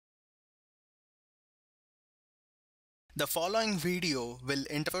The following video will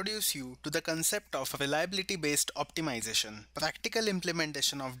introduce you to the concept of reliability-based optimization. Practical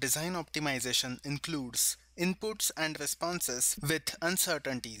implementation of design optimization includes inputs and responses with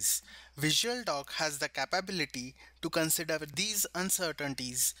uncertainties. VisualDOC has the capability to consider these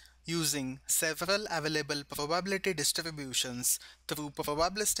uncertainties using several available probability distributions through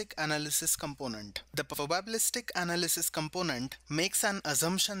probabilistic analysis component. The probabilistic analysis component makes an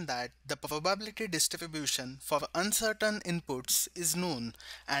assumption that the probability distribution for uncertain inputs is known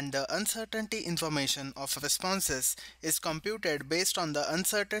and the uncertainty information of responses is computed based on the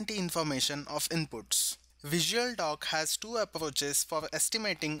uncertainty information of inputs. VisualDOC has two approaches for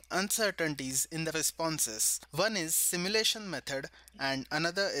estimating uncertainties in the responses. One is simulation method and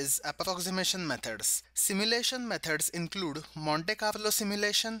another is approximation methods. Simulation methods include Monte Carlo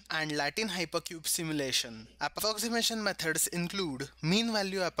simulation and Latin hypercube simulation. Approximation methods include mean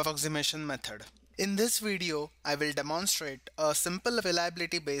value approximation method. In this video, I will demonstrate a simple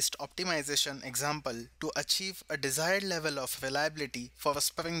reliability-based optimization example to achieve a desired level of reliability for a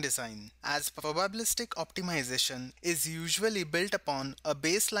spring design. As probabilistic optimization is usually built upon a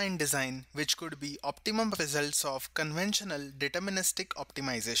baseline design which could be optimum results of conventional deterministic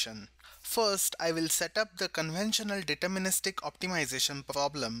optimization. First, I will set up the conventional deterministic optimization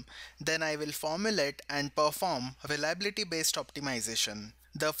problem, then I will formulate and perform reliability-based optimization.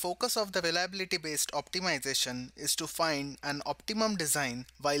 The focus of the reliability-based optimization is to find an optimum design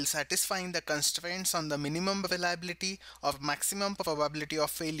while satisfying the constraints on the minimum reliability or maximum probability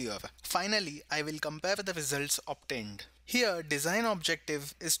of failure. Finally, I will compare the results obtained. Here, design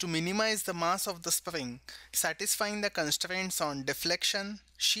objective is to minimize the mass of the spring, satisfying the constraints on deflection,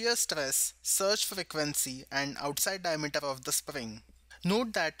 shear stress, surge frequency, and outside diameter of the spring.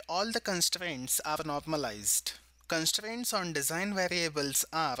 Note that all the constraints are normalized. Constraints on design variables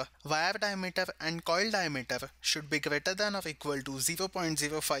are wire diameter and coil diameter should be greater than or equal to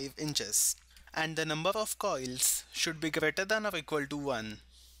 0.05 inches, and the number of coils should be greater than or equal to 1.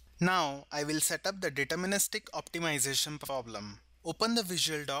 Now I will set up the deterministic optimization problem. Open the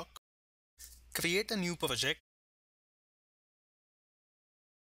VisualDOC, create a new project.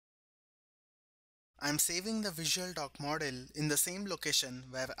 I am saving the VisualDOC model in the same location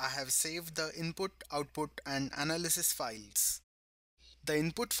where I have saved the input, output, and analysis files. The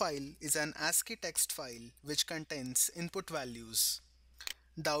input file is an ASCII text file which contains input values.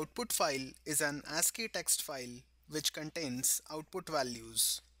 The output file is an ASCII text file which contains output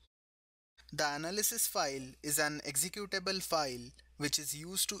values. The analysis file is an executable file which is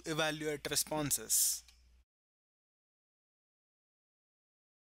used to evaluate responses.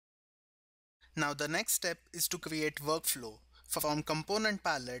 Now the next step is to create workflow. From component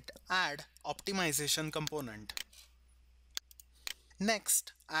palette, add optimization component.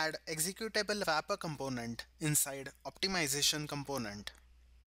 Next, add executable wrapper component inside optimization component.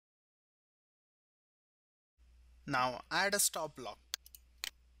 Now add a stop block.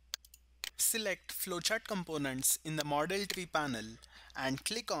 Select flowchart components in the model tree panel and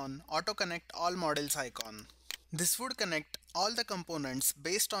click on Auto Connect All Models icon. This would connect all the components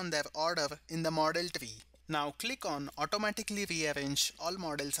based on their order in the model tree. Now click on Automatically Rearrange All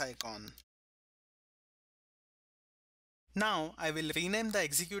Models icon. Now I will rename the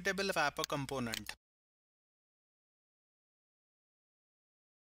executable wrapper component.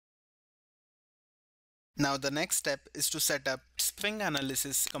 Now the next step is to set up Spring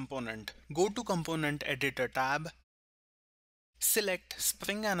Analysis component. Go to Component Editor tab. Select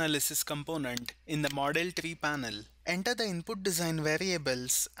Spring Analysis component in the Model Tree panel. Enter the input design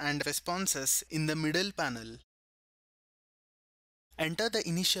variables and responses in the middle panel. Enter the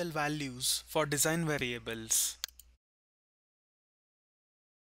initial values for design variables.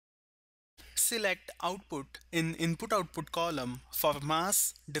 Select Output in Input-Output column for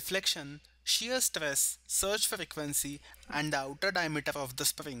mass, deflection, shear stress, surge frequency, and the outer diameter of the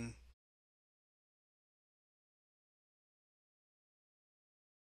spring.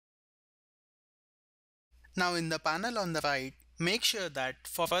 Now in the panel on the right, make sure that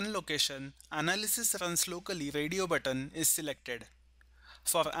for Run location, Analysis Runs Locally radio button is selected.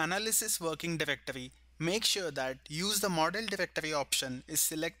 For Analysis Working Directory, make sure that Use the Model Directory option is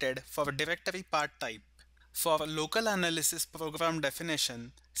selected for directory part type. For Local Analysis Program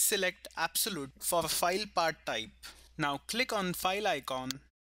Definition, select Absolute for file part type. Now click on File icon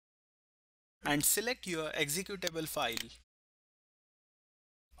and select your executable file.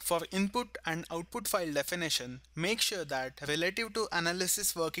 For input and output file definition, make sure that Relative to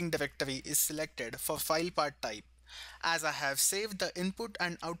Analysis Working Directory is selected for file part type, as I have saved the input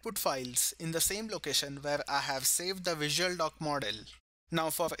and output files in the same location where I have saved the VisualDOC model. Now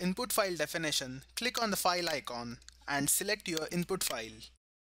for input file definition, click on the file icon and select your input file.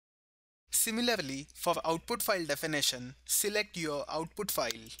 Similarly, for output file definition, select your output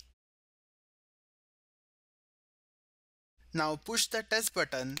file. Now push the test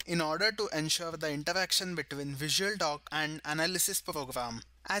button in order to ensure the interaction between VisualDOC and analysis program.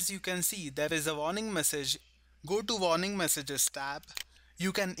 As you can see, there is a warning message. Go to Warning Messages tab.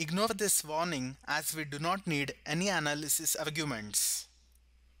 You can ignore this warning as we do not need any analysis arguments.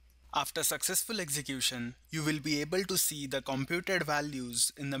 After successful execution, you will be able to see the computed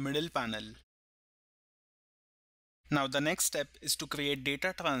values in the middle panel. Now the next step is to create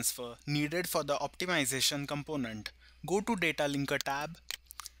data transfer needed for the optimization component. Go to Data Linker tab.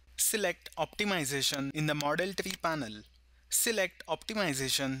 Select Optimization in the Model Tree panel. Select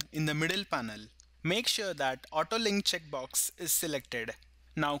Optimization in the middle panel. Make sure that Auto Link checkbox is selected.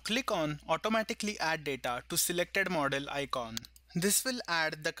 Now click on Automatically Add Data to Selected Model icon. This will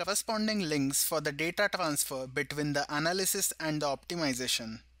add the corresponding links for the data transfer between the analysis and the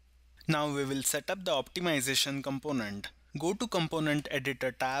optimization. Now we will set up the optimization component. Go to Component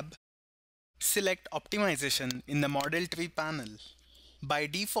Editor tab. Select Optimization in the Model Tree panel. By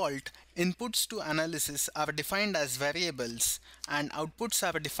default, inputs to analysis are defined as variables and outputs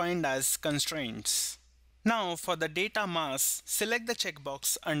are defined as constraints. Now for the data mass, select the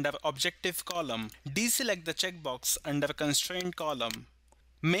checkbox under Objective column. Deselect the checkbox under Constraint column.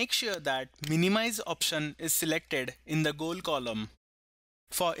 Make sure that Minimize option is selected in the Goal column.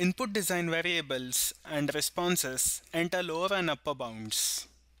 For input design variables and responses, enter lower and upper bounds.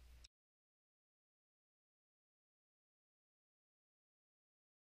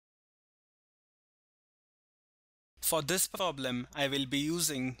 For this problem, I will be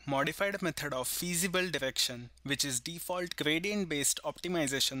using modified method of feasible direction, which is default gradient-based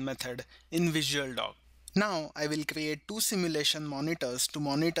optimization method in VisualDOC. Now I will create two simulation monitors to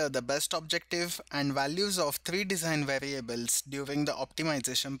monitor the best objective and values of three design variables during the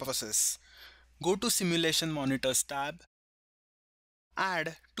optimization process. Go to Simulation Monitors tab.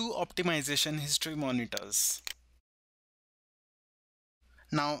 Add two optimization history monitors.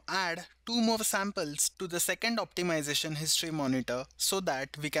 Now add two more samples to the second optimization history monitor so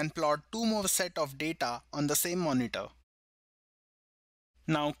that we can plot two more set of data on the same monitor.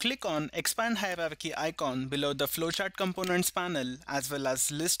 Now click on Expand Hierarchy icon below the Flowchart Components panel as well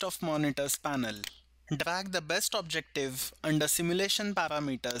as List of Monitors panel. Drag the best objective under Simulation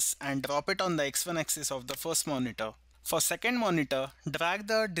Parameters and drop it on the x1 axis of the first monitor. For second monitor, drag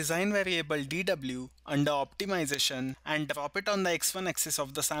the design variable DW under Optimization and drop it on the x1 axis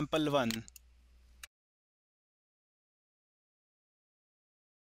of the sample 1.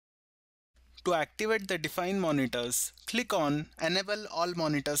 To activate the define monitors, click on Enable All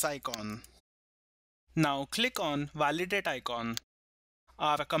Monitors icon. Now click on Validate icon.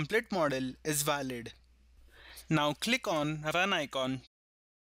 Our complete model is valid. Now click on Run icon.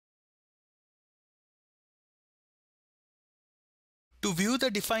 To view the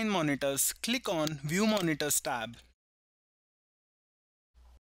define monitors, click on View Monitors tab.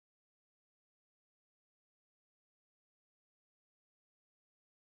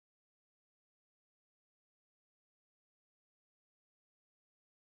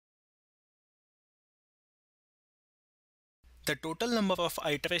 The total number of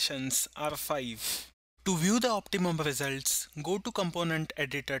iterations are 5. To view the optimum results, go to Component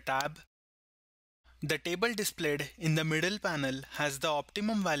Editor tab. The table displayed in the middle panel has the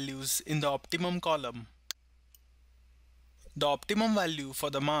optimum values in the optimum column. The optimum value for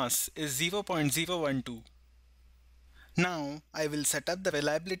the mass is 0.012. Now I will set up the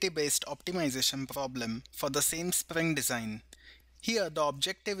reliability-based optimization problem for the same spring design. Here the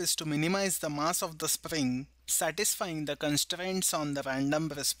objective is to minimize the mass of the spring, satisfying the constraints on the random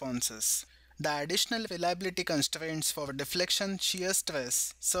responses. The additional reliability constraints for deflection, shear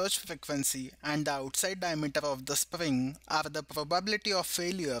stress, surge frequency, and the outside diameter of the spring are the probability of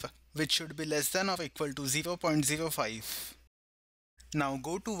failure, which should be less than or equal to 0.05. Now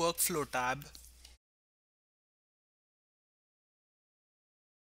go to Workflow tab.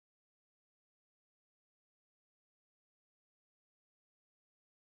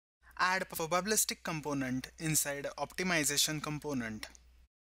 Add probabilistic component inside optimization component.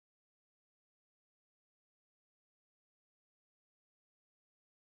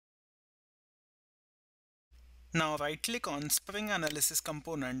 Now right-click on Spring Analysis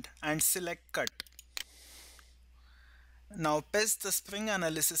component and select Cut. Now paste the Spring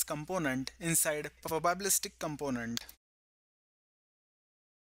Analysis component inside probabilistic component.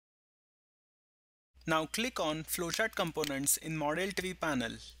 Now click on Flowchart Components in Model Tree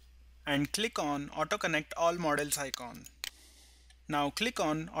panel and click on Auto Connect All Models icon. Now click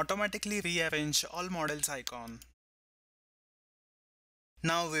on Automatically Rearrange All Models icon.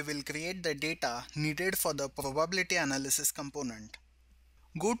 Now we will create the data needed for the probability analysis component.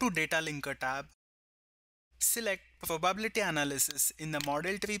 Go to Data Linker tab, select Probability Analysis in the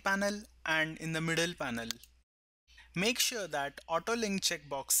Model Tree panel and in the middle panel. Make sure that Auto Link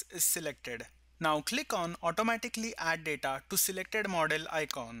checkbox is selected. Now click on Automatically Add Data to Selected Model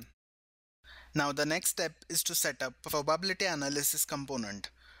icon. Now the next step is to set up Probability Analysis component.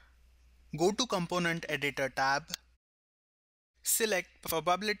 Go to Component Editor tab, select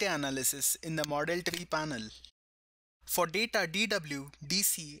Probability Analysis in the Model Tree panel. For data DW,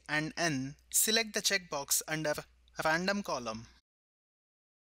 DC, and N, select the checkbox under Random column.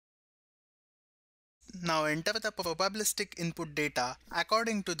 Now enter the probabilistic input data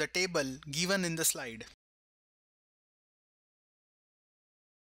according to the table given in the slide.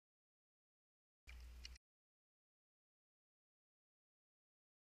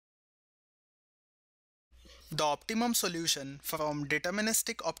 The optimum solution from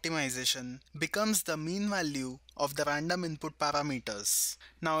deterministic optimization becomes the mean value of the random input parameters.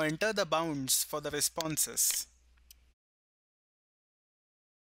 Now enter the bounds for the responses.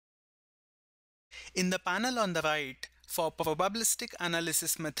 In the panel on the right, for probabilistic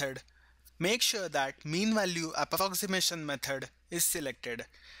analysis method, make sure that mean value approximation method is selected.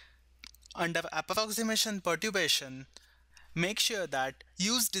 Under approximation perturbation, make sure that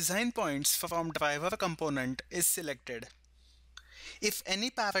use design points from driver component is selected. If any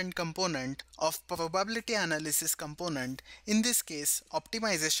parent component of probability analysis component, in this case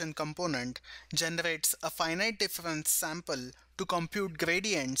optimization component, generates a finite difference sample to compute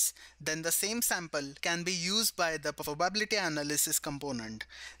gradients, then the same sample can be used by the probability analysis component.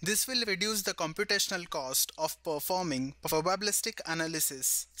 This will reduce the computational cost of performing probabilistic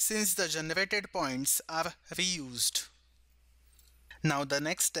analysis since the generated points are reused. Now the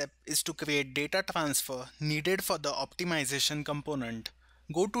next step is to create data transfer needed for the optimization component.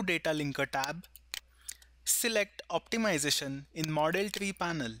 Go to Data Linker tab, select Optimization in Model Tree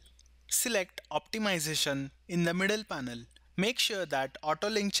panel. Select Optimization in the middle panel. Make sure that Auto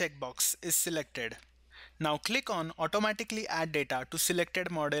Link checkbox is selected. Now click on Automatically Add Data to Selected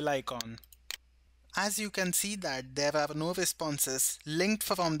Model icon. As you can see that there are no responses linked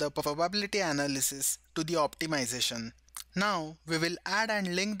from the probability analysis to the optimization. Now we will add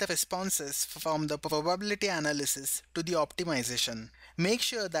and link the responses from the probability analysis to the optimization. Make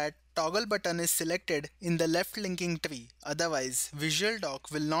sure that toggle button is selected in the left linking tree, otherwise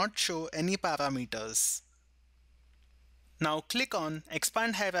VisualDOC will not show any parameters. Now click on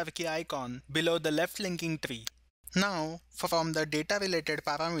Expand Hierarchy icon below the left linking tree. Now from the data related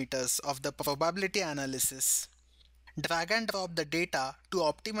parameters of the probability analysis, drag and drop the data to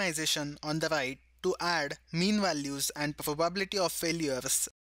optimization on the right to add mean values and probability of failures.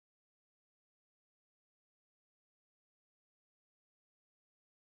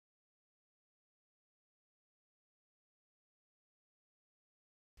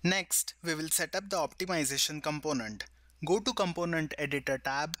 Next, we will set up the optimization component. Go to Component Editor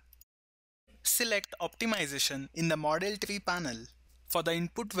tab, select Optimization in the Model Tree panel. For the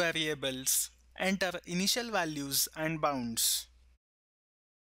input variables, enter initial values and bounds.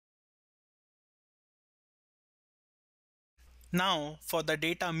 Now, for the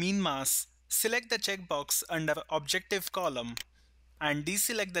data mean mass, select the checkbox under Objective column and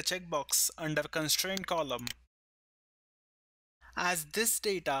deselect the checkbox under Constraint column. As this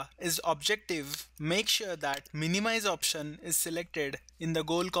data is objective, make sure that Minimize option is selected in the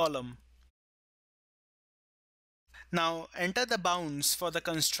goal column. Now enter the bounds for the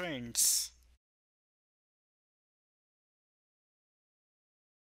constraints.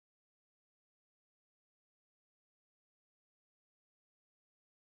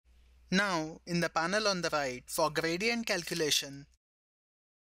 Now in the panel on the right, for gradient calculation,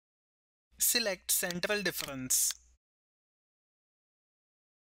 select Central Difference.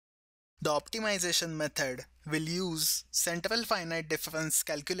 The optimization method will use central finite difference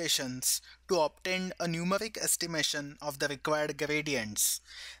calculations to obtain a numeric estimation of the required gradients.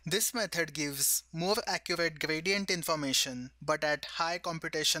 This method gives more accurate gradient information but at high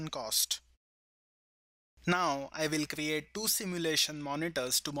computation cost. Now I will create two simulation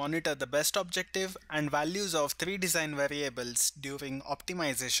monitors to monitor the best objective and values of three design variables during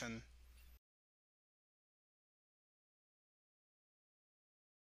optimization.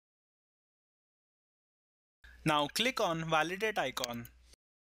 Now click on Validate icon.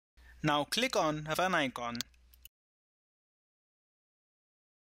 Now click on Run icon.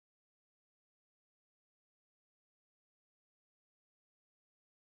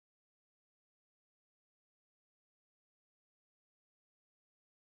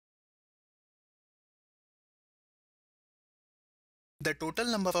 The total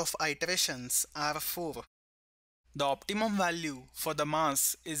number of iterations are 4. The optimum value for the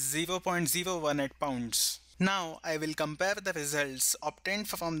mass is 0.018 pounds. Now I will compare the results obtained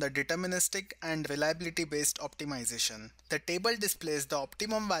from the deterministic and reliability based optimization. The table displays the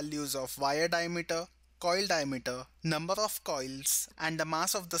optimum values of wire diameter, coil diameter, number of coils, and the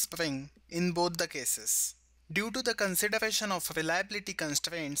mass of the spring in both the cases. Due to the consideration of reliability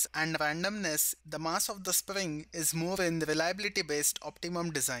constraints and randomness, the mass of the spring is more in reliability based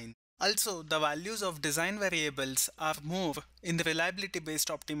optimum design. Also, the values of design variables are more in the reliability based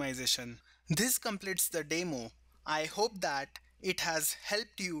optimization. This completes the demo. I hope that it has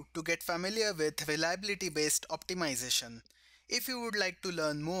helped you to get familiar with reliability based optimization. If you would like to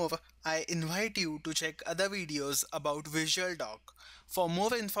learn more, I invite you to check other videos about VisualDOC. For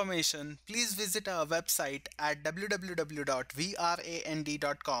more information, please visit our website at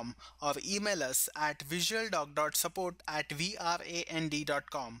www.vrand.com or email us at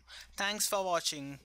visualdoc.support@vrand.com. Thanks for watching.